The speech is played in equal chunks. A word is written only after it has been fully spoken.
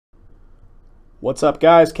What's up,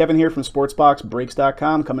 guys? Kevin here from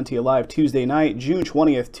SportsBoxBreaks.com, coming to you live Tuesday night, June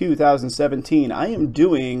 20th, 2017. I am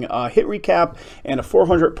doing a hit recap and a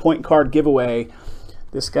 400-point card giveaway.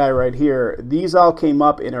 This guy right here. These all came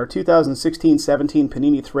up in our 2016-17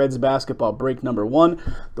 Panini Threads Basketball break number 1.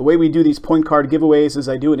 The way we do these point card giveaways is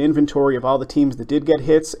I do an inventory of all the teams that did get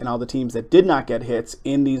hits and all the teams that did not get hits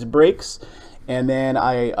in these breaks. And then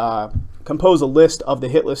I compose a list of the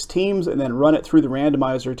hit list teams and then run it through the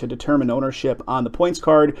randomizer to determine ownership on the points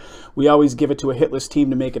card. We always give it to a hit list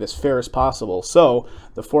team to make it as fair as possible. So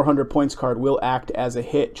the 400 points card will act as a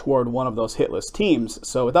hit toward one of those hit list teams.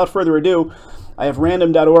 So without further ado, I have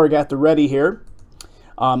random.org at the ready here.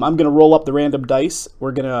 I'm going to roll up the random dice.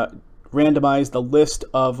 We're going to randomize the list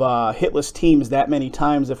of hit list teams that many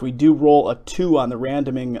times. If we do roll a 2 on the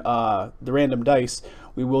random dice,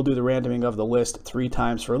 we will do the randoming of the list 3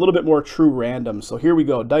 times for a little bit more true random. So here we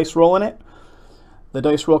go, dice rolling it. The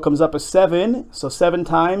dice roll comes up as 7, so 7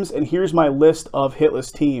 times, and here's my list of hit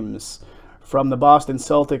list teams from the Boston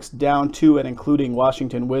Celtics down to and including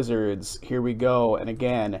Washington Wizards. Here we go, and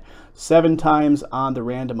again, 7 times on the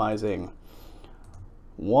randomizing.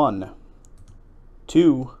 1,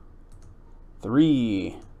 2,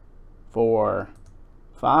 3, 4,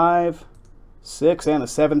 5, 6, and the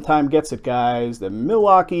 7th time gets it, guys. The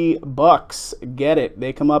Milwaukee Bucks get it.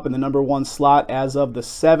 They come up in the number 1 slot as of the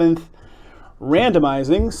 7th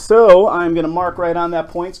randomizing. So I'm going to mark right on that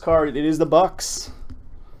points card. It is the Bucks.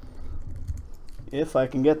 If I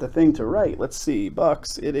can get the thing to right. Let's see.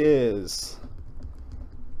 Bucks. It is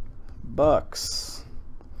Bucks.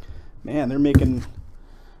 Man, they're making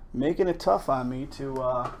it tough on me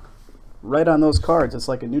to right on those cards. It's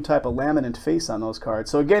like a new type of laminate face on those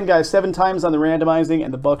cards. So again, guys, 7 times on the randomizing,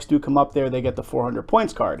 and the Bucks do come up there. They get the 400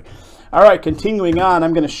 points card. All right, continuing on,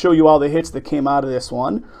 I'm going to show you all the hits that came out of this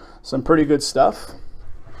one. Some pretty good stuff.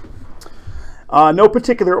 No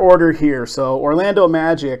particular order here. So Orlando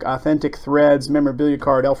Magic, Authentic Threads, Memorabilia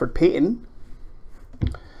card, Elfrid Payton.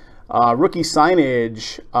 Rookie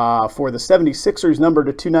signage for the 76ers, number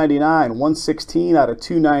to 299, 116 out of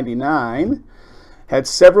 299. Had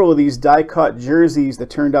several of these die-cut jerseys that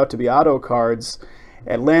turned out to be auto cards.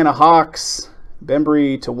 Atlanta Hawks,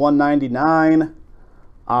 Bembry to 199,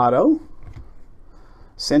 auto.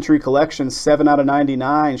 Century Collection, 7 out of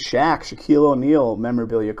 99, Shaquille O'Neal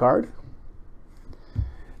memorabilia card.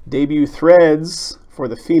 Debut Threads for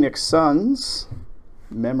the Phoenix Suns,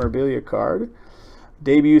 memorabilia card.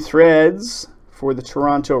 Debut Threads for the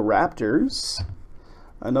Toronto Raptors.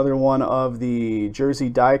 Another one of the jersey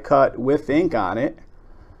die cut with ink on it.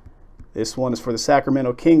 This one is for the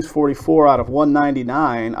Sacramento Kings, 44 out of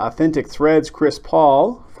 199. Authentic Threads, Chris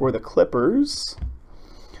Paul for the Clippers.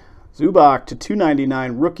 Zubac to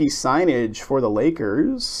 299, rookie signage for the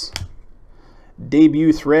Lakers.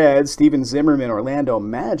 Debut Threads, Steven Zimmerman, Orlando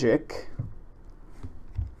Magic.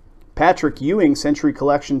 Patrick Ewing, Century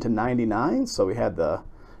Collection to 99. So we had the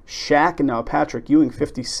Shaq and now Patrick Ewing,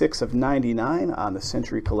 56 of 99 on the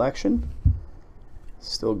Century Collection.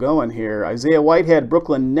 Still going here. Isaiah Whitehead,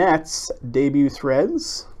 Brooklyn Nets, Debut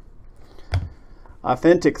Threads.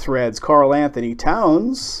 Authentic Threads, Karl Anthony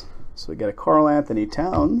Towns. So we got a Karl Anthony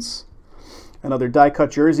Towns. Another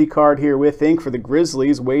die-cut jersey card here with ink for the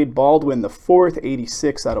Grizzlies. Wade Baldwin, the 4th,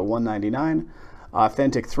 86 out of 199.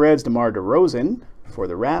 Authentic Threads, DeMar DeRozan for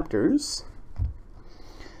the Raptors.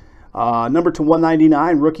 Number to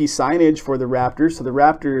 199, rookie signage for the Raptors. So the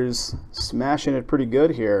Raptors smashing it pretty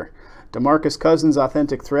good here. DeMarcus Cousins,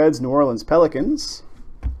 Authentic Threads, New Orleans Pelicans.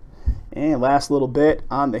 And last little bit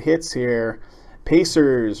on the hits here.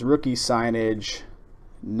 Pacers, rookie signage,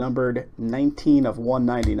 numbered 19 of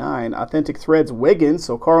 199. Authentic Threads, Wiggins.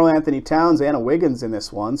 So Karl Anthony Towns and a Wiggins in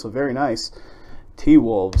this one. So very nice.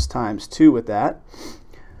 T-Wolves ×2 with that.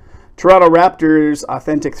 Toronto Raptors,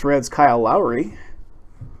 Authentic Threads, Kyle Lowry.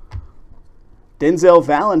 Denzel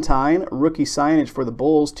Valentine, rookie signage for the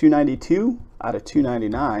Bulls, 292 out of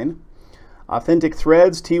 299. Authentic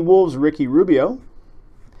Threads, T-Wolves, Ricky Rubio.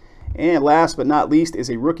 And last but not least is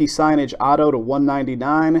a rookie signage auto to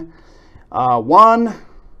 199.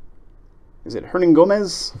 Is it Hernan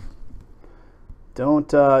Gomez?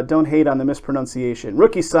 Don't hate on the mispronunciation.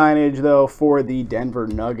 Rookie signage, though, for the Denver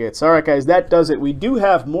Nuggets. All right, guys, that does it. We do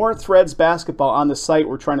have more Threads basketball on the site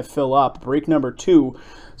we're trying to fill up, break number 2.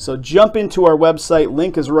 So jump into our website.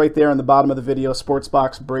 Link is right there on the bottom of the video,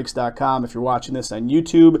 SportsBoxBreaks.com if you're watching this on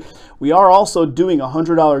YouTube. We are also doing a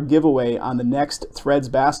 $100 giveaway on the next Threads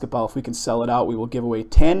basketball. If we can sell it out, we will give away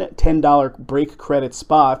 10 $10 break credit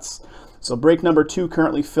spots. So break number 2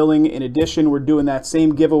 currently filling. In addition, we're doing that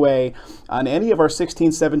same giveaway on any of our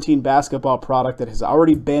 16-17 basketball product that has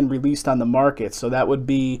already been released on the market. So that would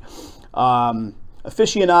be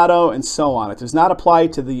aficionado, and so on. It does not apply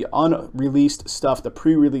to the unreleased stuff, the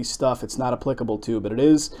pre-release stuff. It's not applicable to, but it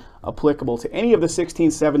is applicable to any of the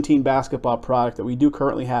 16-17 basketball product that we do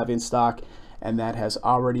currently have in stock and that has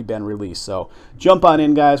already been released. So jump on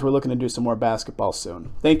in, guys. We're looking to do some more basketball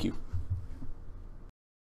soon. Thank you.